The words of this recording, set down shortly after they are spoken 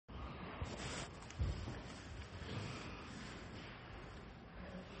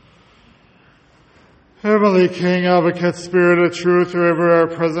Heavenly King, Advocate, Spirit of truth, wherever are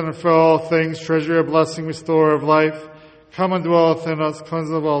present and fill all things, treasure of blessing, restorer of life, come and dwell within us,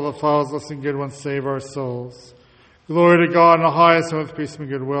 cleanse of all the foul, us and good ones, save our souls. Glory to God in the highest, and with peace and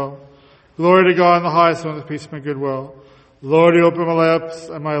goodwill. Glory to God in the highest, and with peace and goodwill. Lord, you open my lips,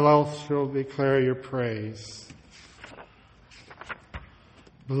 and my mouth shall declare your praise.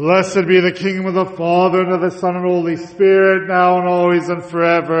 Blessed be the kingdom of the Father, and of the Son, and Holy Spirit, now and always, and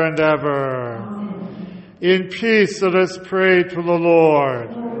forever and ever. Amen. In peace let us pray to the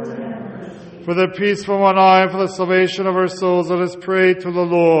Lord. For the peace from on high, and for the salvation of our souls, let us pray to the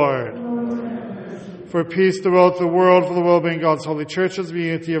Lord. For peace throughout the world, for the well-being of God's holy churches, the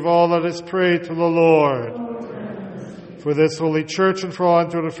unity of all, let us pray to the Lord. For this holy church, and for all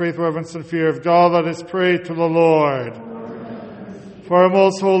into the faith, reverence, and fear of God, let us pray to the Lord. For our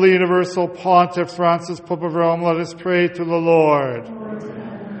most holy universal Pontiff Francis, Pope of Rome, let us pray to the Lord.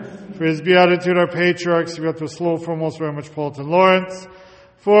 For his beatitude, our patriarchs, Beatus Slow, Foremost, Very Metropolitan Lawrence,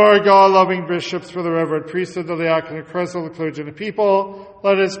 for our God-loving bishops, for the reverend priesthood, the diaconate, Christ, all the clergy and the people,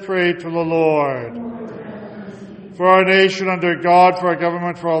 let us pray to the Lord. For our nation under God, for our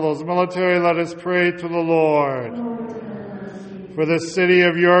government, for all those military, let us pray to the Lord. For the city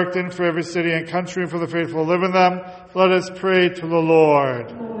of Yorkton, for every city and country, and for the faithful who live in them, let us pray to the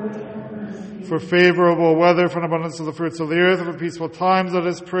Lord. For favorable weather, for an abundance of the fruits of the earth, and for peaceful times, let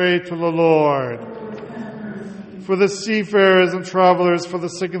us pray to the Lord. For the seafarers and travelers, for the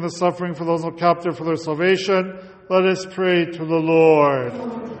sick and the suffering, for those who are captive, for their salvation, let us pray to the Lord.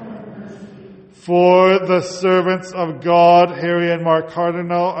 For the servants of God, Harry and Mark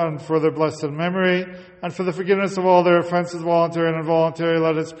Cardinal, and for their blessed memory, and for the forgiveness of all their offenses, voluntary and involuntary,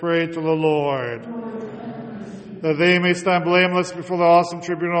 let us pray to the Lord. That they may stand blameless before the awesome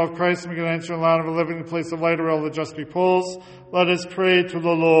tribunal of Christ and make an enter in the land of the living, in place of light where all the just repose, let us pray to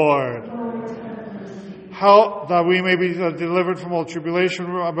the Lord. How that we may be delivered from all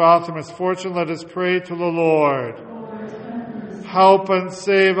tribulation, wrath, and misfortune, let us pray to the Lord. Help and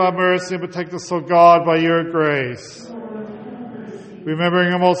save, have mercy, and protect us, O God, by your grace. Remembering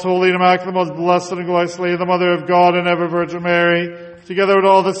the most holy and immaculate, most blessed and glorious Lady, the Mother of God and ever Virgin Mary, together with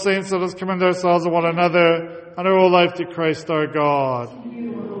all the saints, let us commend ourselves to one another and our whole life to Christ our God.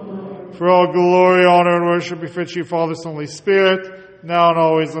 For all glory, honor, and worship befits you, Father, Son, Holy Spirit, now and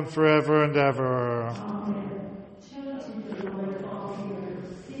always and forever and ever. Amen.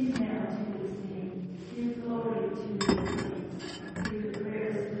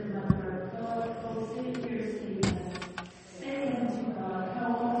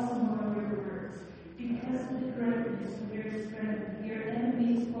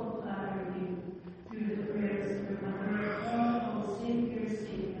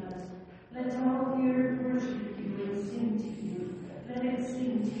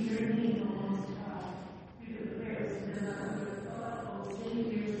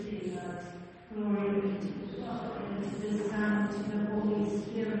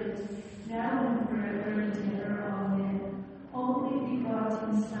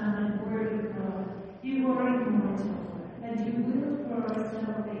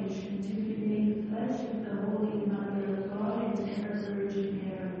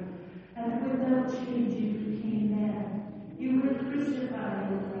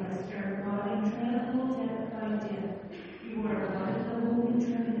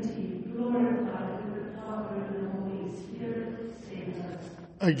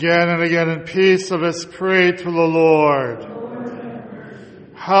 Again and again in peace, let us pray to the Lord.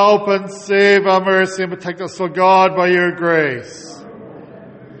 Help and save, have mercy, and protect us, O God, by your grace.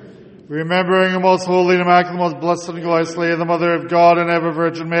 Remembering the most holy and immaculate, most blessed and glorious Lady, the Mother of God and ever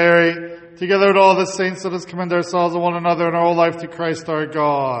Virgin Mary, together with all the saints, let us commend ourselves and one another and our whole life to Christ our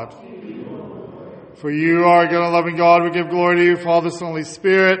God. For you are God and loving God, we give glory to you, Father, Son, Holy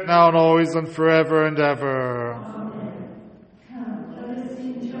Spirit, now and always and forever and ever.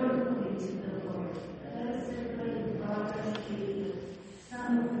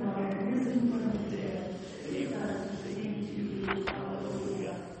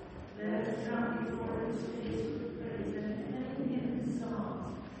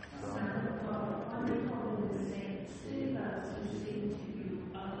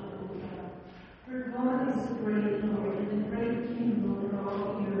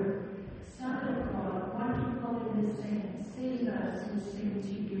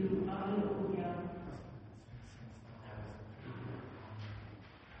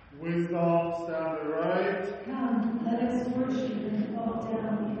 Wisdom, stand aright. Come, let us worship and fall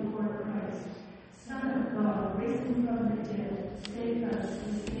down before Christ. Son of God, risen from the dead, save us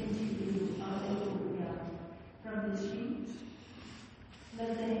who sing to you. Alleluia. From the sheet.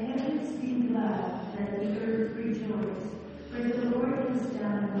 Let the heavens be glad, let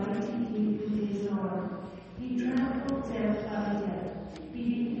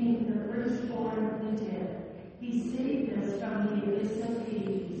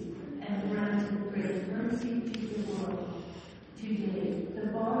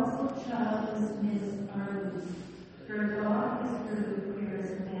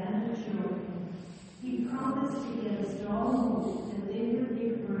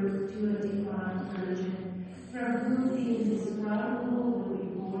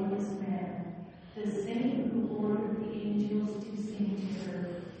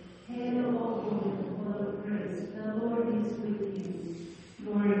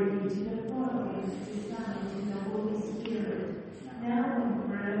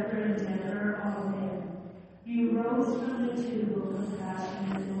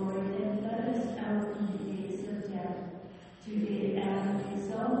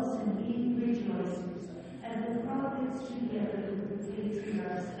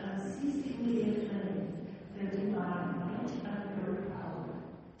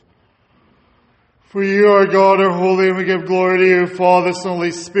For you are God, are holy, and we give glory to you, Father, Son,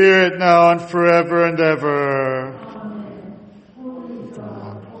 Holy Spirit, now and forever and ever. Amen. Holy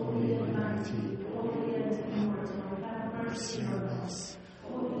God, holy and mighty, holy and immortal, have mercy on us.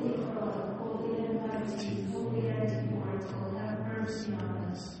 Holy God, holy and mighty, holy and immortal, have mercy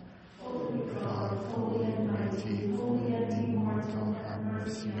on us. Holy God, holy and mighty, holy and immortal, have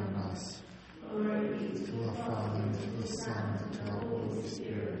mercy on us. Glory be to the Father, and to the Son, and to the Holy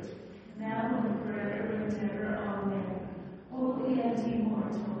Spirit, now and forever and ever. Amen. Holy and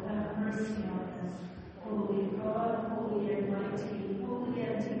immortal, have mercy on us. Holy God, holy and mighty, holy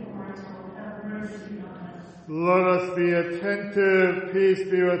and immortal, have mercy on us. Let us be attentive. Peace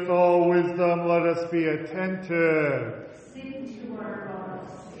be with all wisdom. Let us be attentive. Sing to our God,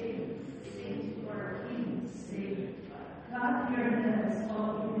 sing. Sing to our King, sing. Clap your hands,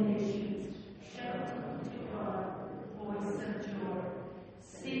 all you nations. Shout unto God with voice of joy.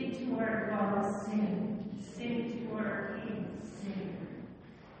 Sing to our God, sing. Sing to our King, sing.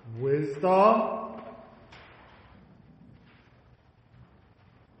 Wisdom.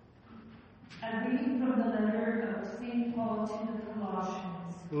 A reading from the letter of St. Paul to the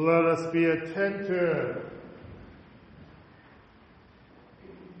Colossians. Let us be attentive.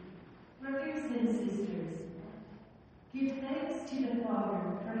 Brothers and sisters, give thanks to the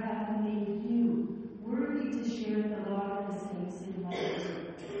Father for having made you worthy to share the lot of the saints in light.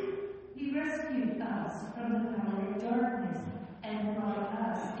 He rescued us from the power of darkness and brought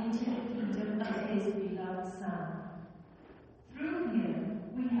us into the kingdom of his beloved Son. Through him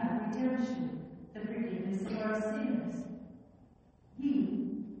we have redemption, the forgiveness of our sins.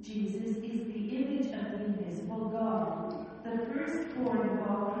 He, Jesus, is the image of the invisible God, the firstborn of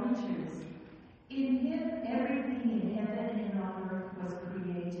all creatures. In him everything in heaven and on earth was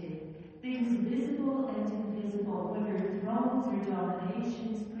created, things visible and invisible, whether thrones or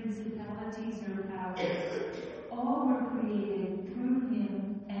dominations, principalities or powers. All were created through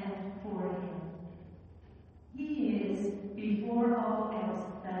him and for him. He is before all else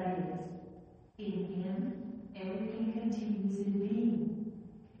that is. In him everything continues in being.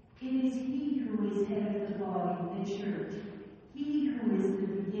 It is he who is head of the body, the church. He who is the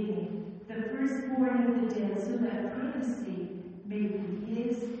beginning, the firstborn of the dead, so that through the seed may be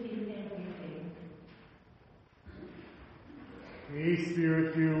his in everything. Peace be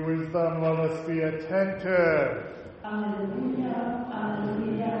with you, wisdom. Let us be attentive. Alleluia,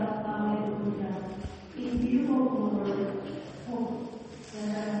 alleluia, alleluia. In you, O Lord, hope that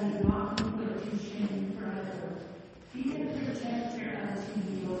I may not be put to shame forever. Be a protector unto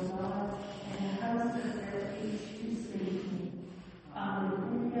me, O God, and a house of refuge to save me.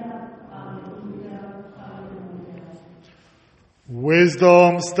 Alleluia, alleluia, alleluia.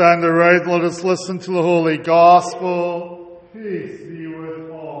 Wisdom, stand aright. Let us listen to the Holy Gospel. Peace be with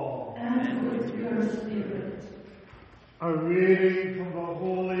all. And with your spirit. A reading from the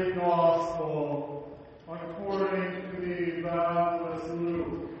Holy Gospel according to the Evangelist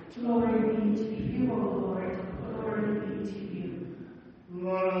Luke. Glory be to you, O Lord. Glory be to you.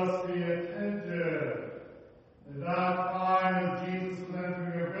 Let us be attentive. At that time, as Jesus was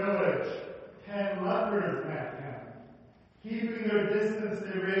entering a village, 10 lepers met him. Keeping their distance,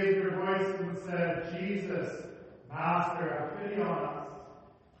 they raised their voices and said, "Jesus, Master, have pity on us."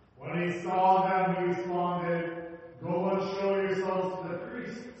 When he saw them, he responded, "Go and show yourselves to the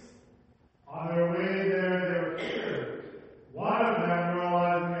priests." On their way there, they were cured. One of them,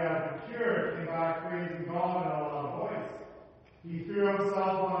 realizing he had been cured, came back praising God in a loud voice. He threw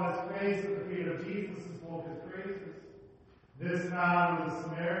himself on his face at the feet of Jesus and spoke his praises. This man was a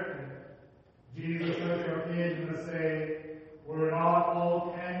Samaritan. Jesus took the occasion to say, "Were not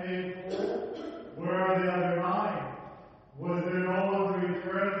all 10 made whole? Where are the other 9? Was there no one to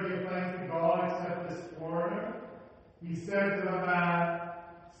return to give thanks to God except this foreigner?" He said to the man,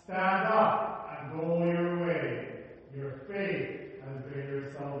 "Stand up and go your way. Your faith has been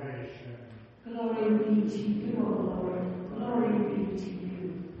your salvation." Glory be to you, O Lord. Glory be to you.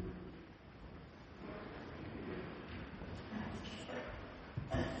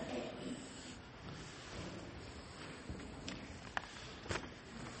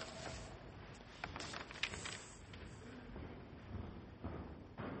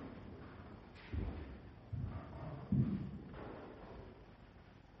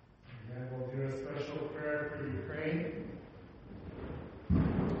 And we'll do a special prayer for Ukraine.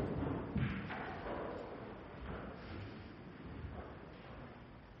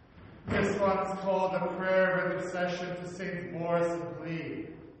 This one's called a prayer of intercession to Saints Boris and Glebe.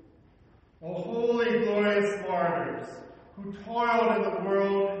 O holy, glorious martyrs, who toiled in the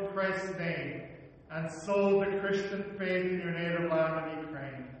world in Christ's name and sowed the Christian faith in your native land of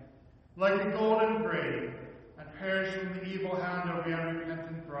Ukraine. Like a golden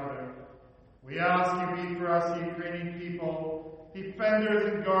We ask you be for us, the Ukrainian people,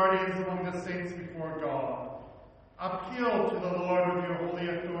 defenders and guardians among the saints before God. Appeal to the Lord with your holy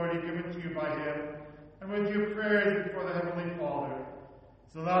authority given to you by him, and with your prayers before the Heavenly Father,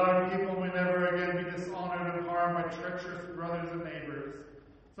 so that our people may never again be dishonored and harmed by treacherous brothers and neighbors,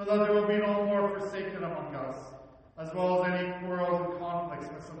 so that there will be no more forsaken among us, as well as any quarrels and conflicts,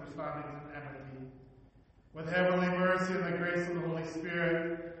 misunderstandings and enmity. With heavenly mercy and the grace of the Holy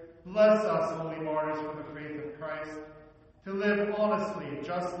Spirit, bless us, holy martyrs, for the faith of Christ, to live honestly,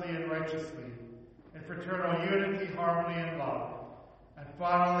 justly, and righteously, in fraternal unity, harmony, and love, and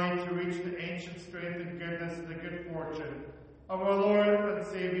finally to reach the ancient strength and goodness and the good fortune of our Lord and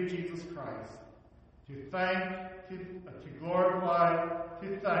Savior Jesus Christ, to thank, to glorify,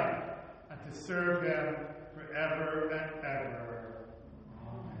 to thank, and to serve him forever and ever.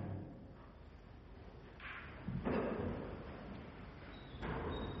 Amen.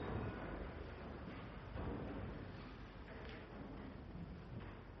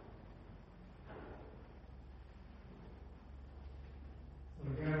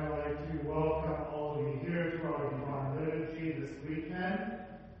 So again, I'd like to welcome all of you here to our Divine Liturgy this weekend.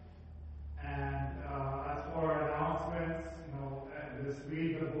 And as for our announcements, this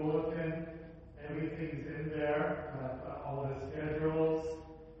week, the bulletin, everything's in there, all the schedules,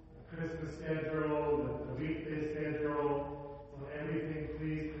 the Christmas schedule, the weekday schedule. So everything,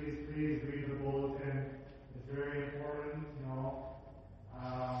 please read the bulletin. It's very important,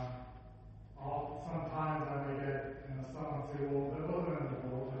 sometimes I may get, someone say, well, that wasn't in the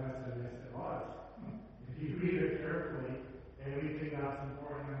bulletin. I said, yes, it was. If you read it carefully, everything that's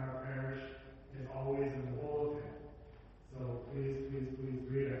important in our parish is always in the bulletin. So please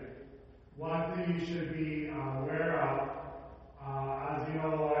read it. One thing you should be aware of, as you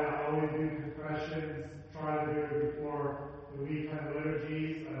know, I always do confessions, try to do it before the weekend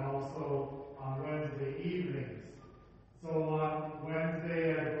liturgies, and also on Wednesday evenings. So on Wednesday,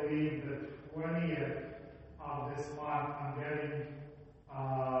 I believe the 20th of this month, I'm getting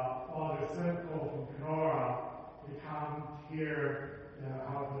Father Simcoe from Kenora to come here to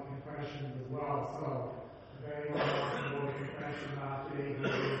help with confessions as well. So if anyone wants to go to confession that day, he'll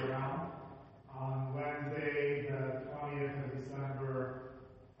be around. On Wednesday, the 20th of December,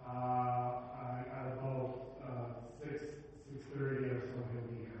 at about 6:30 or so, he'll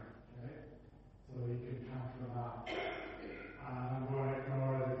be here. Okay? So you can come for that. I'm going to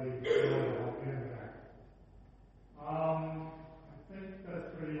Kenora the day before to help him there. I think that's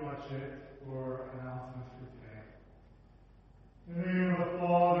pretty much it for announcements for today. In the name of the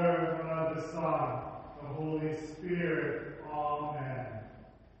Father, and of the Son, the Holy Spirit. Amen.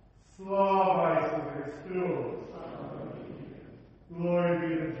 Slava Christus. Glory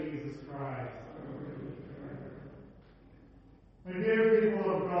be to Jesus Christ. My dear people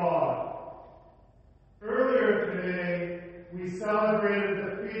of God, earlier today we celebrated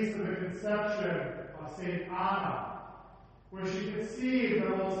the feast of the conception of St. Anna, where she conceived the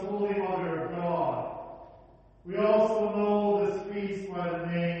most holy Mother of God. We also know this feast by the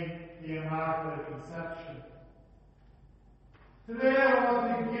name the Immaculate Conception. Today I want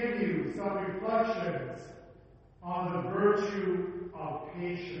to give you some reflections on the virtue of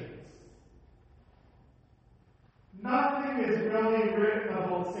patience. Nothing is really written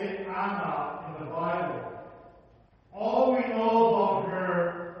about St. Anna in the Bible. All we know about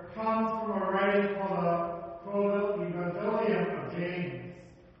her comes from a writing called the Evangelium of James.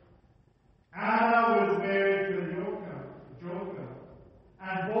 Anna was married to Joachim,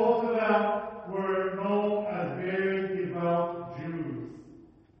 and both of them were known as very devout Jews.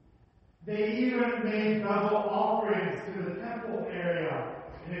 They even made double offerings to the temple area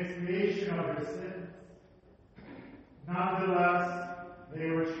in expiation of their sins. Nonetheless, they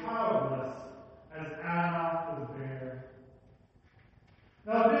were childless as Anna was barren.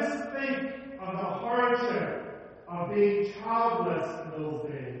 Now just think of the hardship of being childless in those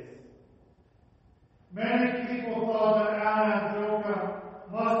days. Many people thought that Anna and Joachim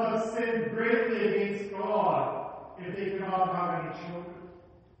must have sinned greatly against God if they could not have any children.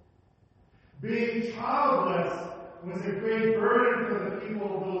 Being childless was a great burden for the people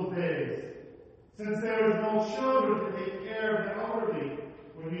of those days, since there was no children to take care of the elderly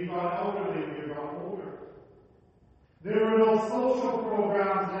when you got elderly, when you got older. There were no social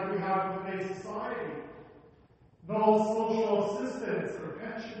programs like we have in today's society, no social assistance or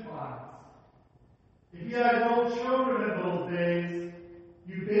pension plans. If you had no children in those days,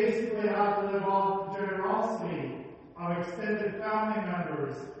 you basically had to live off the generosity of extended family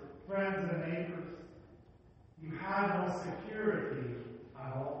members, friends, and neighbors. You had no security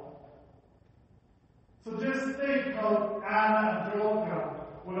at all. So just think how Anna and Joachim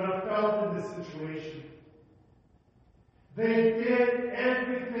would have felt in this situation. They did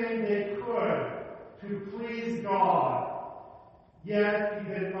everything they could to please God, yet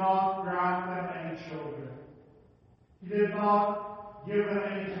He did not grant them any children. He did not give them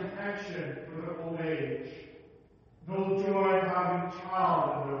any protection for their old age. No joy in having a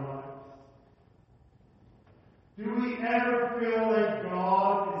child in their lives. Do we ever feel like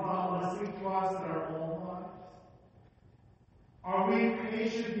God is not listening to us in our own lives? Are we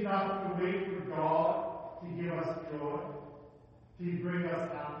patient enough to wait for God to give us joy, to bring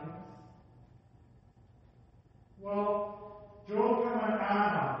us happiness? Well, Joachim and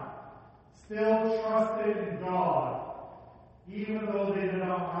Anna still trusted in God, even though they did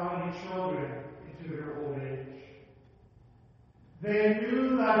not have any children into their old age. They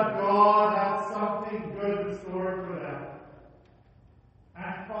knew that God had something good in store for them.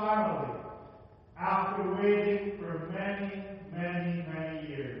 And finally, after waiting for many, many, many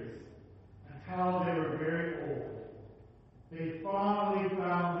years, until they were very old, they finally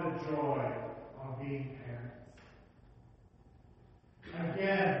found the joy of being parents.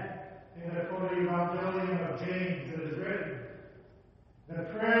 Again, in the Evangelium of James, it is written, "The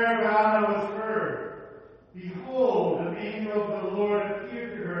prayer of Anna was heard. Behold, an angel of the Lord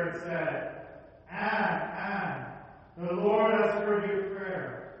appeared to her and said, Anne, the Lord has heard your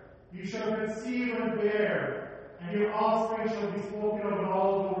prayer. You shall conceive and bear, and your offspring shall be spoken of in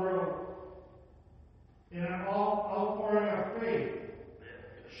all the world." In an outpouring of faith,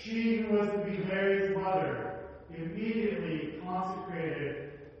 she who was to be Mary's mother immediately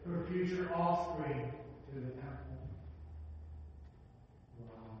consecrated her future offspring to the temple.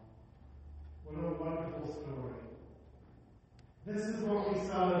 Wow. What a wonderful story. This is what we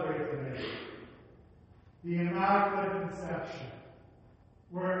celebrate today. The Immaculate Conception,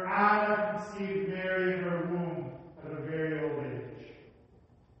 where Anna conceived Mary in her womb at a very old age.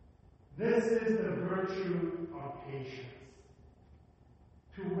 This is the virtue of patience.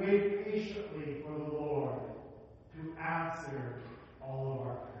 To wait patiently for the Lord to answer all of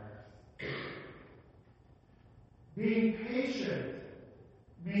our prayers. Being patient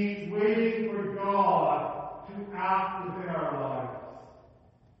means waiting for God to act within our lives.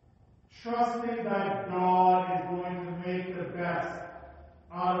 Trusting that God is going to make the best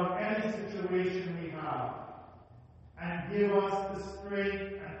out of any situation we have and give us the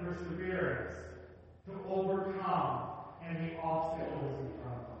strength and perseverance to overcome any obstacles in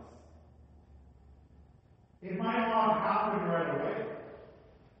front of us. It might not happen right away,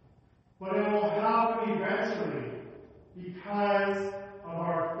 but it will happen eventually because of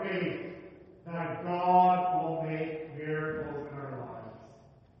our faith that God will make miracles in our lives,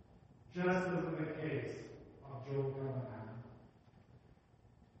 just as in the case of Joachim and Anna.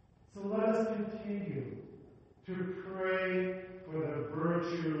 So let us continue to pray for the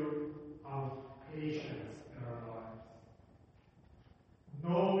virtue of patience in our lives,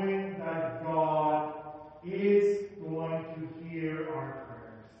 knowing that God is going to hear our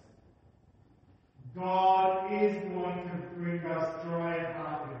prayers. God is going to bring us joy and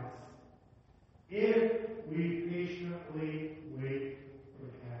happiness if we patiently wait for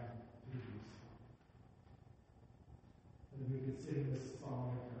Him to do so. And we can sing this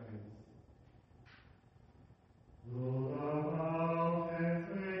song of praise. Though the mountains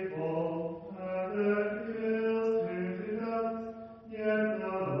may fall and the hills turn to dust, yet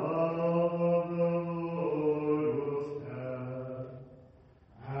the love of the Lord will stand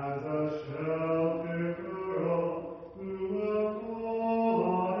as a shelter for all who will call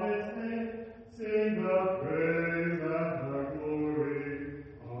on His name, sing the praise and the glory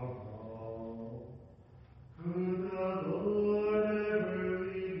of God. Could the Lord ever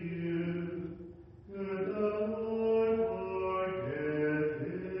leave you? Could the Lord forget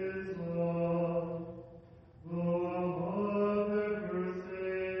His love? Though a mother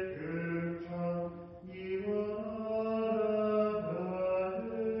forsake her child, He will not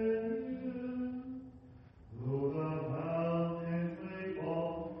abandon you. Though the mountains may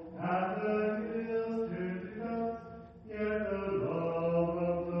fall and the hills turn to dust, yet the love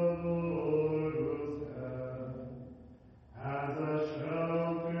of the Lord will stand as a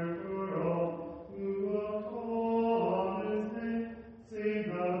shelter for all who will call on His name, sing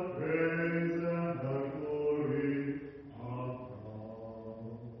the praise and the glory of God.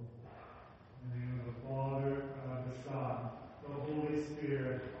 In the name of the Father, and of the Son, the Holy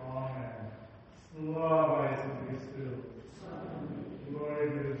Spirit. Amen. Slava Jesu Christu. Glory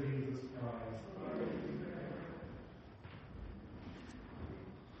to Jesus Christ.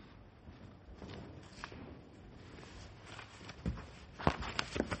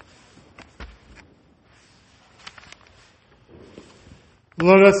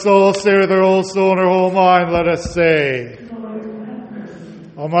 Let us all say with our whole soul and our whole mind, let us say, Lord, have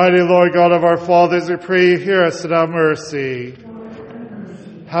mercy. Almighty Lord God of our fathers, we pray you hear us and have mercy. Lord, have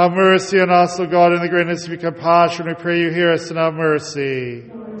mercy. Have mercy on us, O God, in the greatness of your compassion. We pray you hear us and have mercy.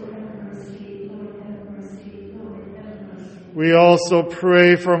 Lord, have mercy. Lord, have mercy. Lord, have mercy. We also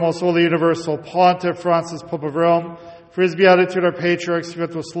pray for our most holy universal pontiff, Francis, Pope of Rome, for his beatitude, our patriarchs, our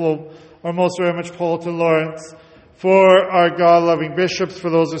most reverend Metropolitan Lawrence, for our God-loving bishops,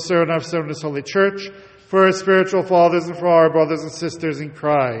 for those who serve and have served in this holy church, for our spiritual fathers, and for our brothers and sisters in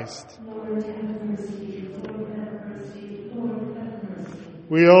Christ. Lord, have mercy. Lord, have mercy. Lord, have mercy.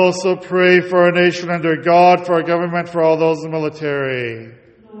 We also pray for our nation under God, for our government, for all those in the military.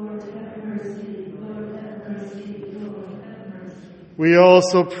 Lord, have mercy. Lord, have mercy. Lord, have mercy. We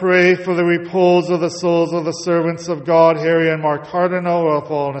also pray for the repose of the souls of the servants of God, Harry and Mark Cardinal, who have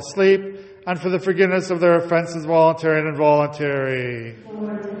fallen asleep, and for the forgiveness of their offenses, voluntary and involuntary.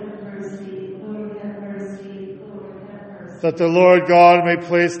 Lord, have mercy. Lord, have mercy. Lord, have mercy. That the Lord God may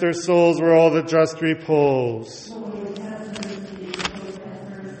place their souls where all the just repose. Lord, have mercy. Lord,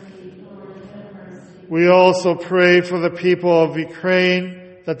 have mercy. Lord, have mercy. We also pray for the people of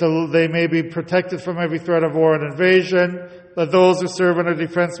Ukraine, that they may be protected from every threat of war and invasion, that those who serve in our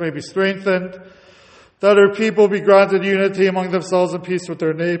defense may be strengthened, that our people be granted unity among themselves and peace with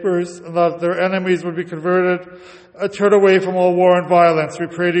their neighbors, and that their enemies would be converted, turn away from all war and violence. We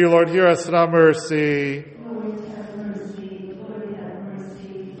pray to you, Lord, hear us and have mercy. Lord, have mercy. Lord, have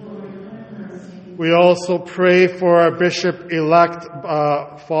mercy. Lord, have mercy. We also pray for our Bishop-elect,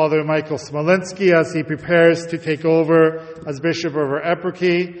 Father Michael Smolinski, as he prepares to take over as Bishop of our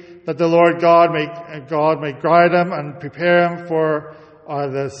eparchy, that the Lord God may guide him and prepare him for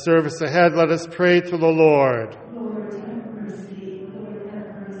the service ahead. Let us pray to the Lord. Lord, have mercy. Lord,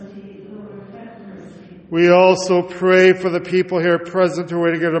 have mercy. Lord, have mercy. We also pray for the people here present who are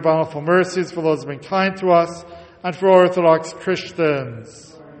waiting to get bountiful mercies, for those who have been kind to us, and for Orthodox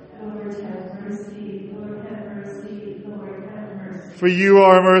Christians. Lord, have mercy. Lord, have mercy. Lord, have mercy. For you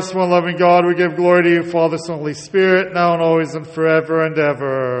are merciful and loving God. We give glory to you, Father, Son, Holy Spirit, now and always and forever and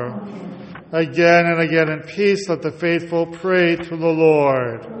ever. Amen. Again and again in peace, let the faithful pray to the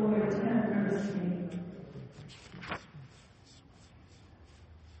Lord. Lord, have mercy.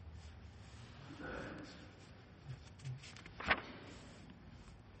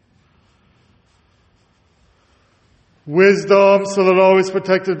 Wisdom, so that always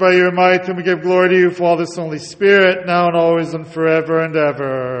protected by your might, and we give glory to you, Father, Son, Holy Spirit, now and always and forever and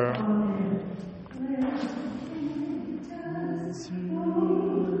ever. Amen.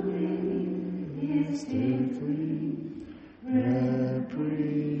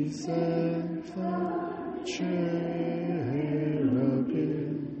 Represent the cherubim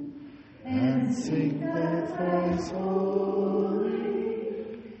and sing the thrice holy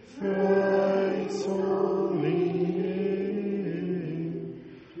name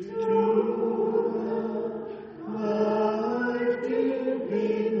to the life-giving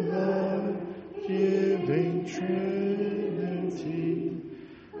Trinity,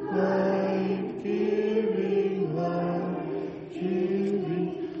 life-giving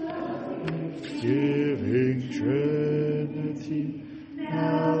Trinity,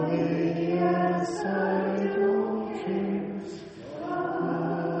 now lay aside all cares of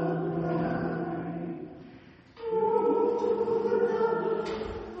life.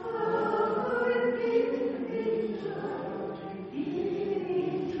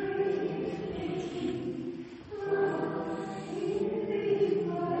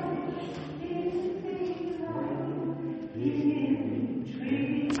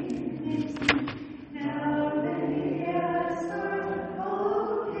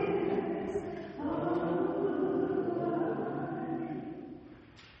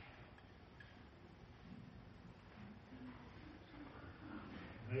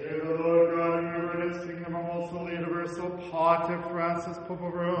 May the Lord God in your goodness, kingdom of most holy universal Pontiff Francis, Pope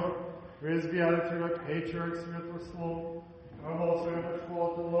of Rome, for his beatitude, our patriarchs, Metropolitan, our most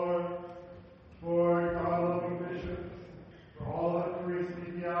Metropolitan Lord, for God-loving bishops, for all the priests,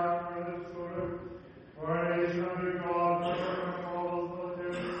 diaconate, and disorder, for our nation under God, for all those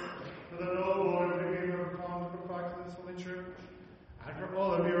militaries, for the noble Lord and the kingdom of common practice of this holy church, and for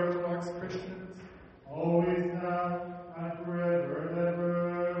all of the Orthodox Christians, always now and forever and ever.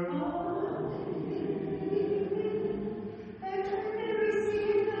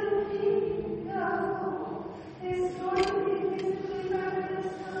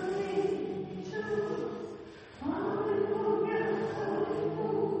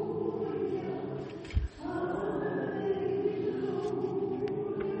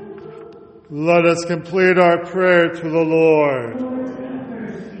 Let us complete our prayer to the Lord. Lord, have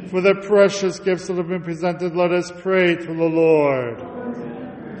For the precious gifts that have been presented, let us pray to the Lord.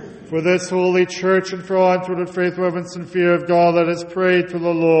 For this holy church and for all entered with faith, reverence, and fear of God, let us pray to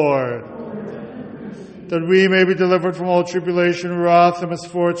the Lord. That we may be delivered from all tribulation, wrath, and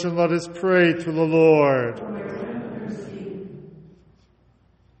misfortune, let us pray to the Lord.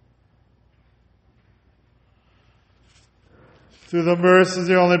 Through the mercies of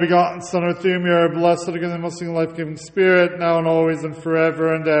the only begotten Son, with whom you are blessed, together in the most life-giving Spirit, now and always and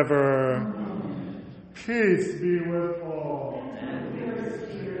forever and ever. Amen. Peace be with all. And with your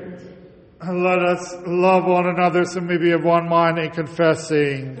spirit. Let us love one another so we be of one mind in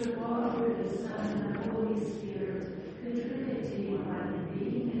confessing. The Father, the Son, and the Holy Spirit, the Trinity, one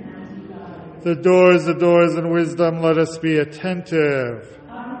being and God. The doors, and wisdom, let us be attentive.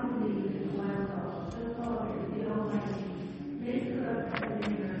 I believe in one God, the Father, the Almighty, maker of heaven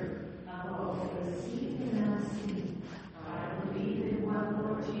and earth, of all the seen and unseen. I believe in one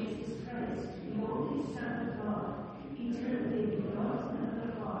Lord Jesus Christ, the only Son of God, eternally begotten of the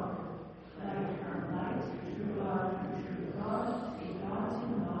Father, light from light, true God from true God,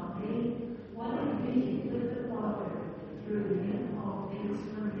 begotten, not made, one being with the Father. Through him all things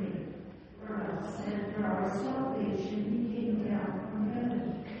were made. For us and for our salvation he came down from heaven.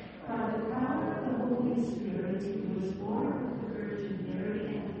 By the power of the Holy Spirit he was born of the Virgin Mary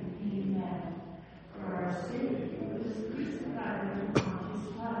and became man. For our sake he was crucified under Pontius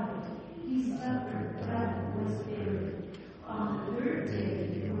Pilate. He suffered, died, and was buried. On the third day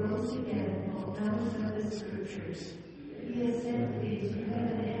he rose again in fulfillment of the Scriptures. He ascended into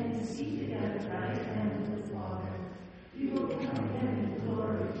heaven and is seated at the right hand of the Father. He will come again in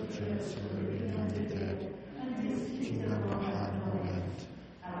glory to judge the living and the dead, and his kingdom will have no end.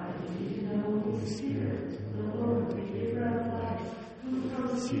 I believe in the Holy Spirit, the Lord, the giver of life, who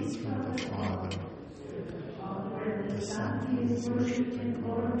proceeds from the Father. The Father and the Son, he is worshipped and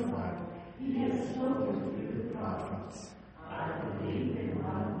glorified. He has spoken through the prophets. I believe in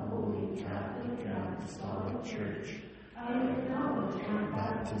one holy, Catholic, and apostolic Church. I acknowledge one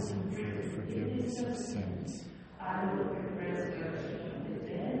baptism for the forgiveness of sins. I look at the resurrection of the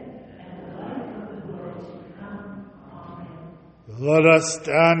dead and the life of the world to come. Amen. Let us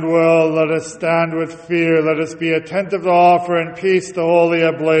stand well, let us stand with fear, let us be attentive to offer in peace the holy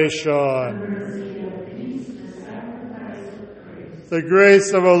oblation. Mercy of peace, the sacrifice of praise. The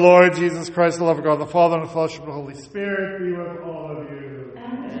grace of our Lord Jesus Christ, the love of God the Father, and the fellowship of the Holy Spirit be with all of you.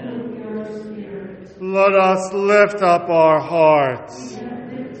 And with your spirit. Let us lift up our hearts. We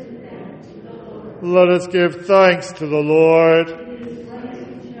have lifted them to the Lord. Let us give thanks to the Lord. It is right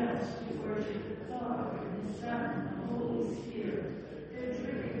and just to worship the Father, the Son, and the Holy Spirit, the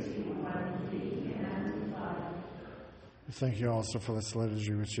Trinity, one being and God. Thank you also for this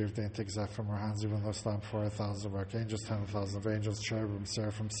liturgy which you have deigned to accept from our hands, even though stand 4,000 of archangels, 10,000 of angels, cherubim,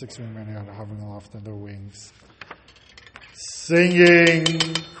 seraphim, 6 million are hovering aloft in their wings. Singing,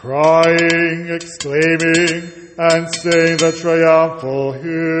 crying, exclaiming, and saying the triumphal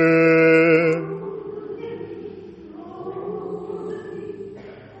hymn.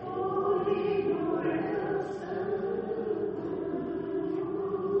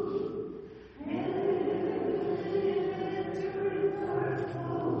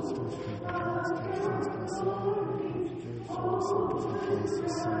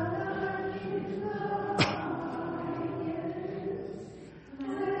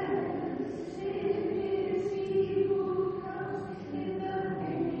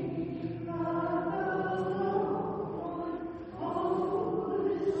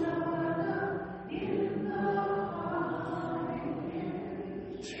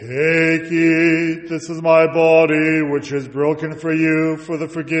 Take, eat, this is my body, which is broken for you for the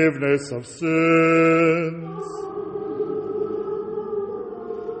forgiveness of sins.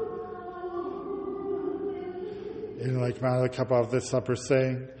 In like manner, the cup of this supper,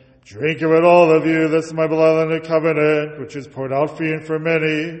 saying, drink of it, all of you, this is my blood of the new covenant, which is poured out for you and for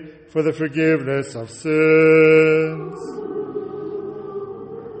many, for the forgiveness of sins.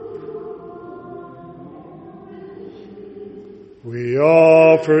 We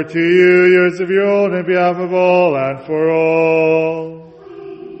offer to you yours of your own in behalf of all and for all.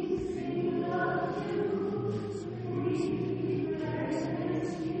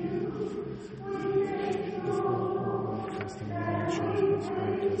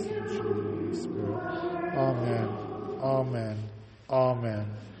 Amen. Amen. Amen.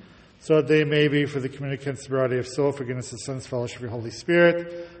 So that they may be for the communicant sobriety of soul, forgiveness of sins, fellowship of your Holy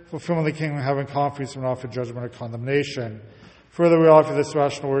Spirit, fulfillment of the kingdom of heaven, confidence from offered judgment or condemnation. Further, we offer this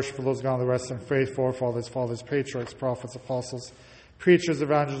rational worship for those gone the rest in faith, forefathers, fathers, patriarchs, prophets, apostles, preachers,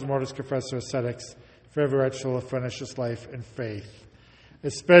 evangelists, martyrs, confessors, ascetics, for every right soul to finish his life in faith.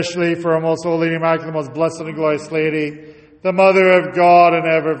 especially for our most holy, immaculate, most blessed and glorious Lady, the Mother of God and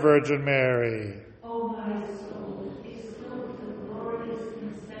ever Virgin Mary. O my soul, extol the glorious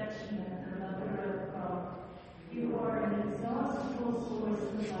conception of the Mother of God. You are an inexhaustible source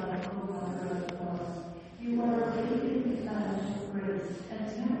of life, O Mother of God. You are a living fount of grace, a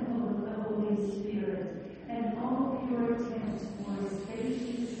temple of the Holy Spirit, and all pure tent more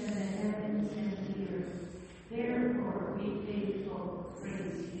spacious than the heavens and the earth. Therefore, we faithful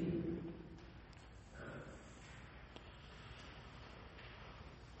praise you.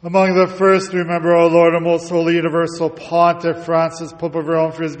 Among the first, remember, O Lord, our most holy universal Pontiff Francis, Pope of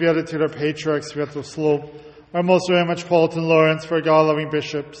Rome, for his beatitude, our patriarchs, Sviatoslav Slope, our most holy Metropolitan Lawrence, for our God-loving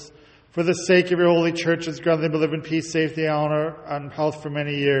bishops. For the sake of your holy churches, grant them to live in peace, safety, honor, and health for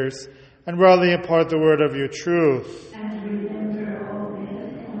many years, and broadly impart the word of your truth. And remember all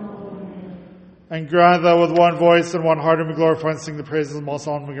men and all women. And grant that with one voice and one heart we glorify and sing the praises of the most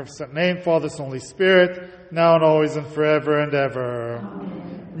honorable and magnificent name, Father, Son, Holy Spirit, now and always and forever and ever. Amen.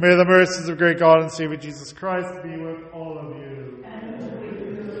 May the mercies of great God and Savior Jesus Christ be with all of you. And with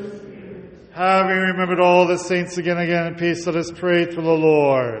your spirit. Having remembered all the saints again and again in peace, let us pray to the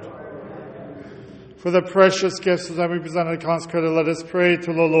Lord. For the precious gifts that we presented and consecrated, let us pray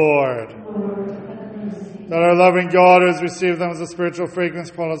to the Lord. Lord, have mercy. That our loving God, who has received them as a spiritual fragrance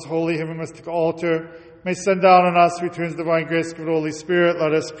upon his holy, heavenly, mystic altar, may send down on us, returns divine grace of the Holy Spirit,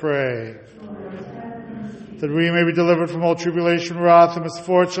 let us pray. Lord, have mercy. That we may be delivered from all tribulation, wrath, and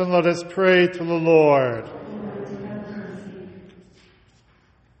misfortune, let us pray to the Lord. Lord, have mercy.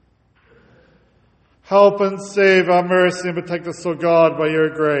 Help and save, our mercy, and protect us, O God, by your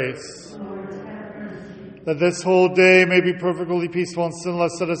grace. Lord, have mercy. That this whole day may be perfectly peaceful and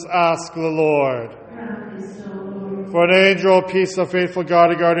sinless, let us ask the Lord. Grant this, O Lord. For an angel of peace, a faithful God,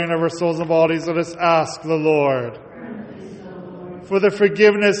 a guardian of our souls and bodies, let us ask the Lord. Grant this, O Lord. For the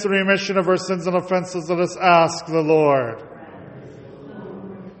forgiveness and remission of our sins and offenses, let us ask the Lord. Grant this, O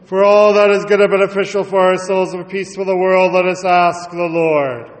Lord. For all that is good and beneficial for our souls and peace for the world, let us ask the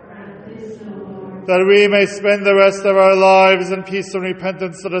Lord. Grant this, O Lord. That we may spend the rest of our lives in peace and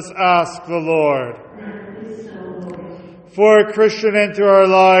repentance, let us ask the Lord. Grant this, O Lord. For a Christian end to our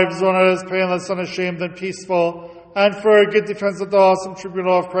lives, one that is painless, unashamed, and peaceful, and for a good defense of the awesome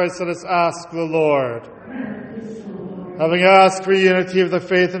tribunal of Christ, let us ask the Lord. Grant this, O Lord. Having asked for unity of the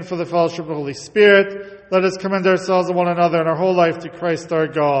faith and for the fellowship of the Holy Spirit, let us commend ourselves and one another and our whole life to Christ our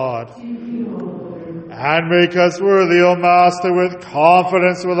God. To you, O Lord. And make us worthy, O Master, with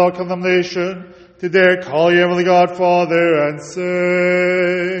confidence without condemnation, to dare call you, Heavenly God, Father, and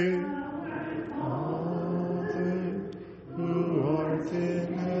say, Father, who art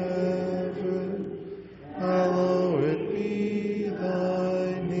in heaven, hallowed be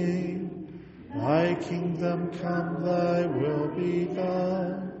thy name. Thy kingdom come, thy will be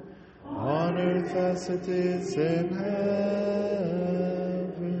done, on earth as it is in heaven.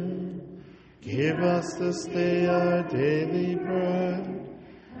 Give us this day our daily bread,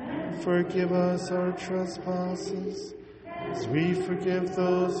 and forgive us our trespasses, as we forgive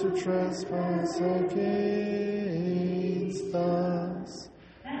those who trespass against us.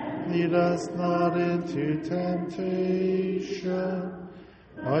 Lead us not into temptation,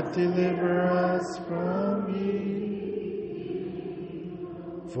 but deliver us from evil.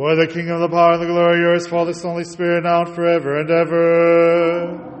 For the kingdom, the power, and the glory are yours, Father, Son, Holy Spirit, now and forever and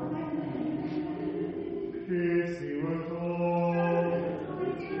ever. Peace be with all.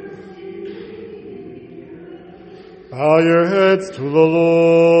 Bow your heads to the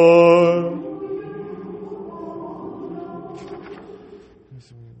Lord.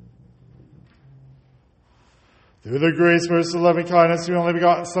 Through the grace, mercy, and loving kindness, your only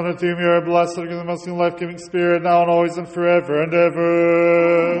begotten Son, of whom you are blessed, and the most life-giving Spirit, now and always and forever and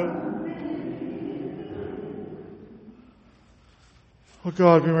ever. O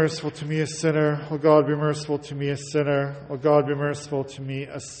God, be merciful to me, a sinner. O God, be merciful to me, a sinner. O God, be merciful to me,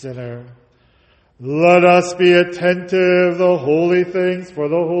 a sinner. Let us be attentive, the holy things for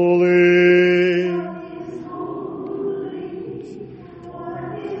the holy.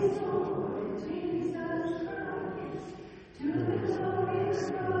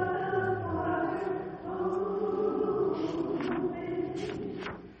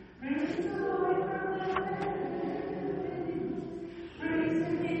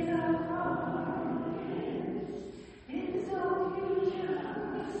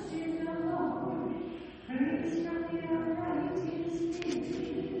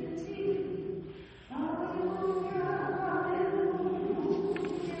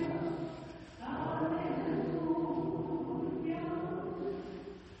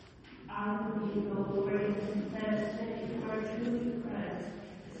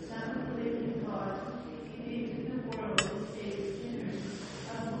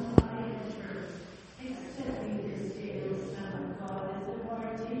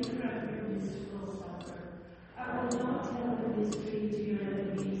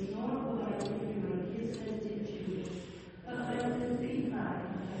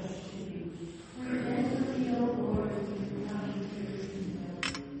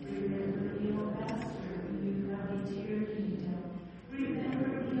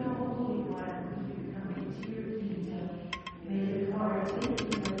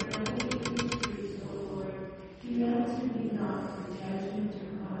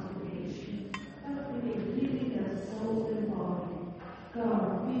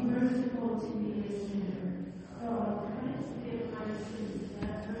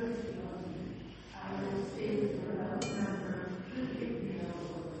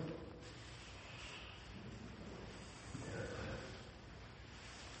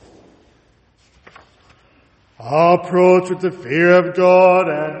 Approach with the fear of God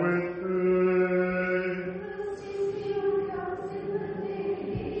and with prayer.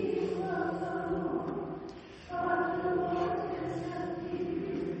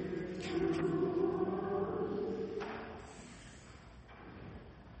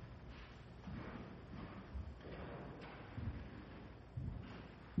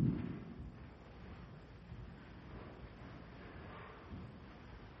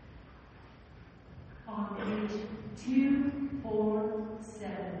 On page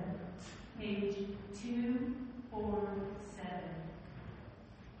 247. Page 247.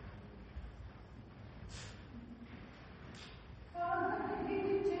 I do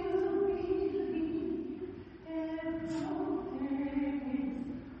believe everything,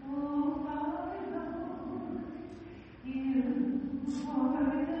 oh my Lord, you are the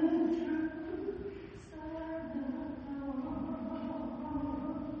truth, Son of God.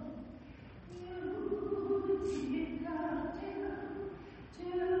 You did not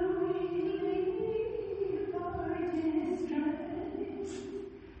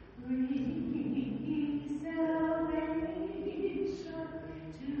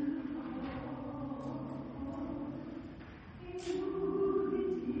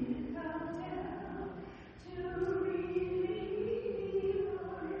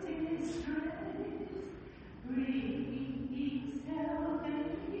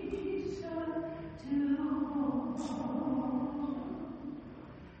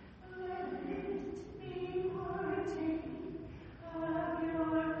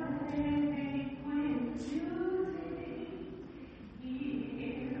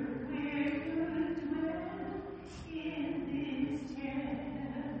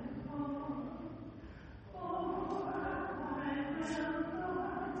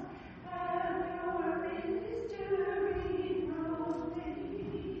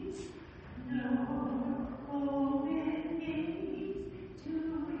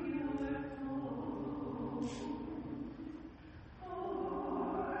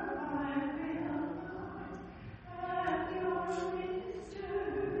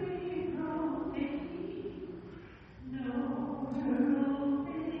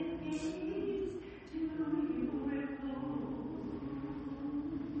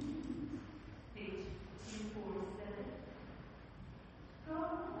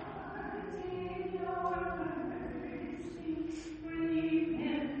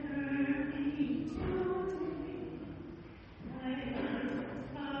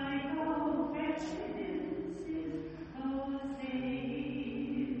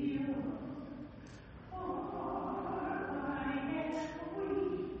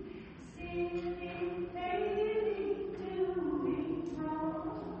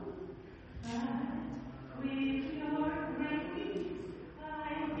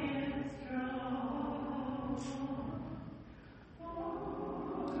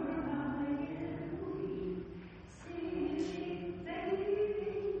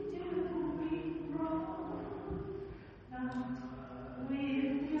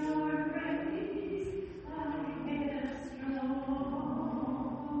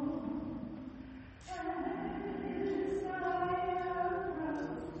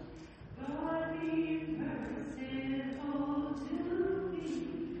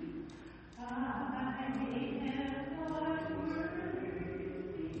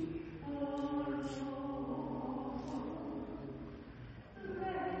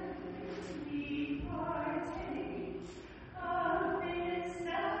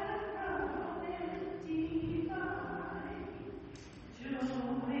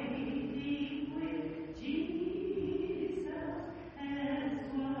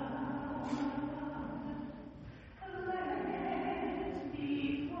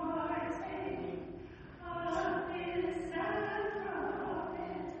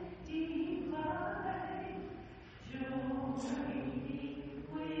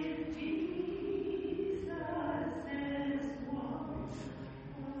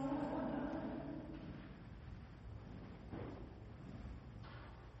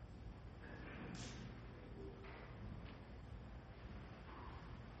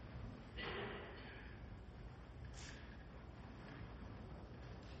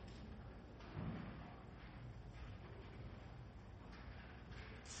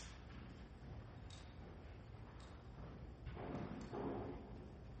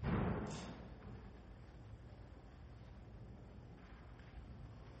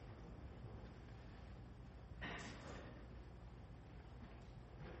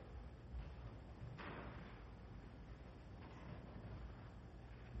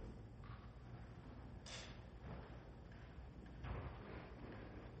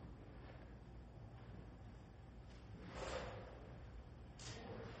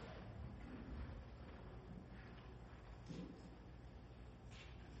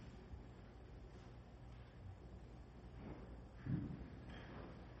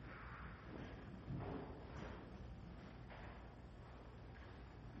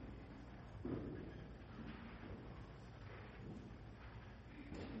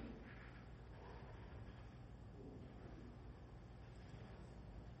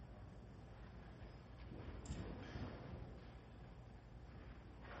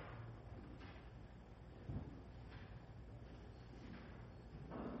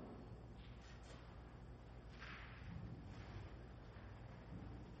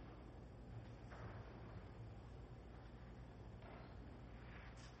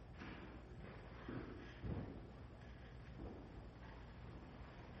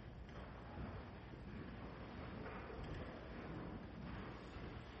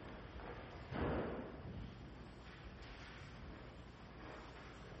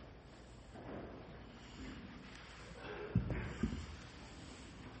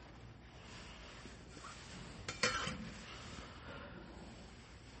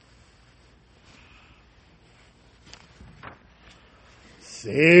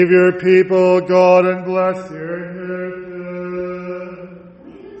Save your people, God, and bless your inheritance.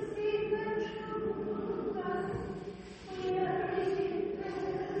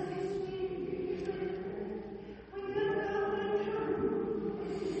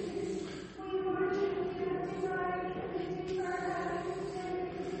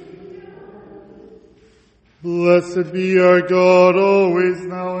 Blessed be our God, always,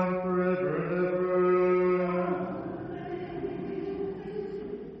 now, and forever and ever.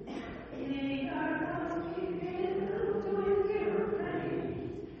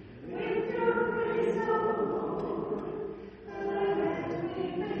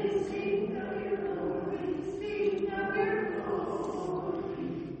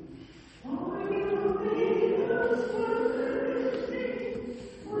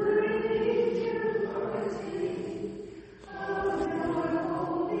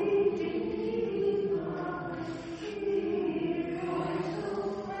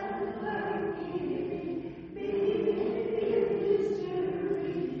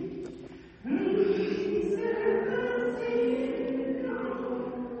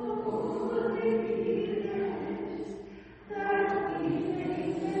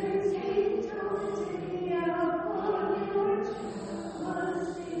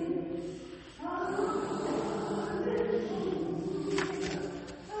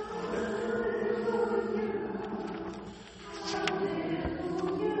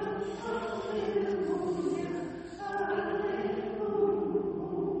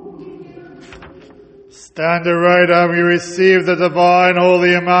 Stand upright and we receive the divine,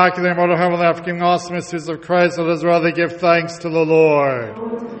 holy, immaculate, immortal, heavenly, African, awesome mysteries of Christ. Let us rather give thanks to the Lord.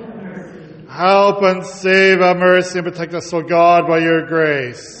 Help and save, have mercy, and protect us, O God, by your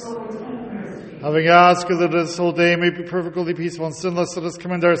grace. Having asked you that this whole day may be perfectly peaceful and sinless, let us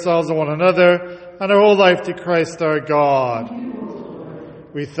commend ourselves and one another and our whole life to Christ our God.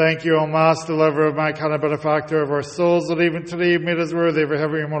 We thank you, O Master, lover of mankind, and benefactor of our souls, that even today you've made us worthy of your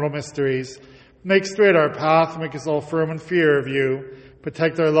heavenly immortal mysteries. Make straight our path, make us all firm in fear of you.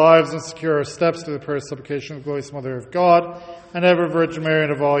 Protect our lives and secure our steps to the prayer supplication of the glorious Mother of God, and ever Virgin Mary,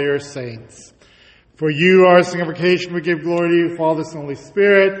 and of all your saints. For you, our sanctification, we give glory to you, Father, Son, and Holy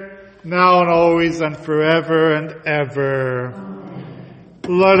Spirit, now and always and forever and ever. Amen.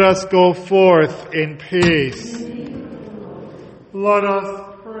 Let us go forth in peace. Let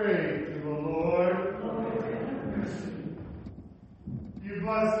us pray to the Lord. You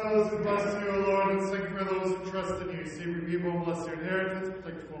bless those who bless you, O Lord, and sanctify those who trust in you. Save your people, bless your inheritance,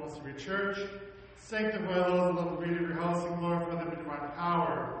 protect the fullness of your church. Sanctify those who love the beauty of your house, and glorify them in divine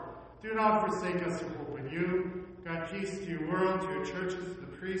power. Do not forsake us who hope in you. Grant peace to your world, to your churches, to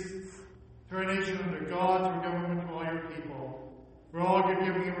the priests, to our nation under God, to your government, to all your people. For all your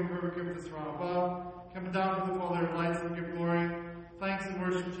giving and perfect gifts from above, come down to the Father of lights and give glory, thanks and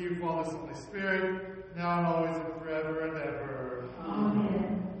worship to you, Father, Son, and Holy Spirit, now and always and forever and ever.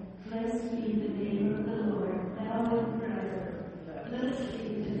 Amen. Blessed be the name of the Lord, now and forever. Blessed be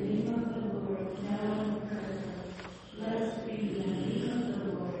the name of the Lord, now and forever. Blessed be the name of the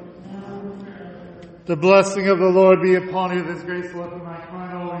Lord, now and forever. The blessing of the Lord be upon you, this grace left in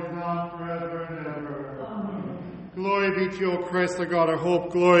mankind, always now and forever and ever. Amen. Glory be to you, O Christ, our God, our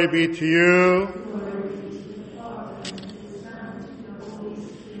hope. Glory be to you. Glory be to the Father, and to the Son, and to the Holy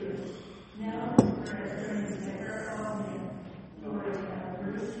Spirit, now and forever and ever. Amen. Lord, have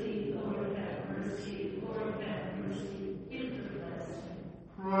mercy. Lord, have mercy. Lord, have mercy. Give the blessing.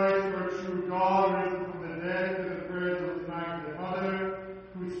 Christ, our true God, risen from the dead, through the prayers of his Immaculate Mother,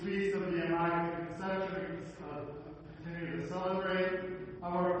 who speaks of the Immaculate Conception, we continue to celebrate.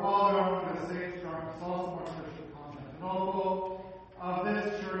 Of our Father, among the saints, John Chrysostom, our Bishop of Constantinople, of this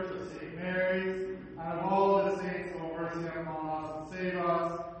Church of St. Mary's, and of all the saints who have mercy upon us and save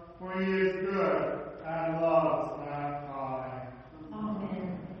us, for he is good and loves mankind. Amen.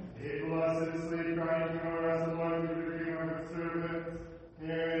 A blessed sleep, crying to our rest, the Lord, through the dream of his servants,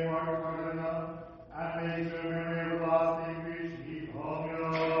 Mary, Mark, Magdalena, and may to memory everlasting reach keep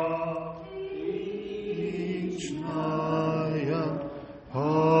Omnia.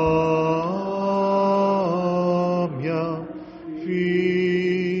 Omnia,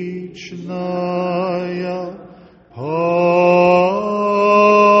 Vichnaya, Omnia,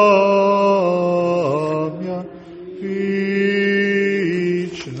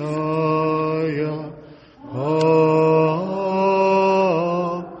 Vichnaya, Omnia,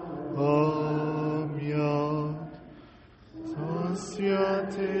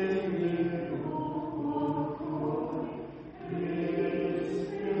 Satiate.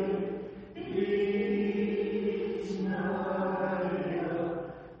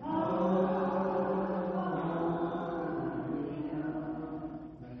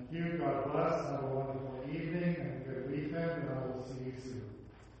 God bless. Have a wonderful evening and good weekend, and I will see you soon.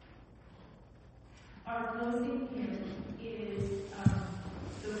 Our closing hymn is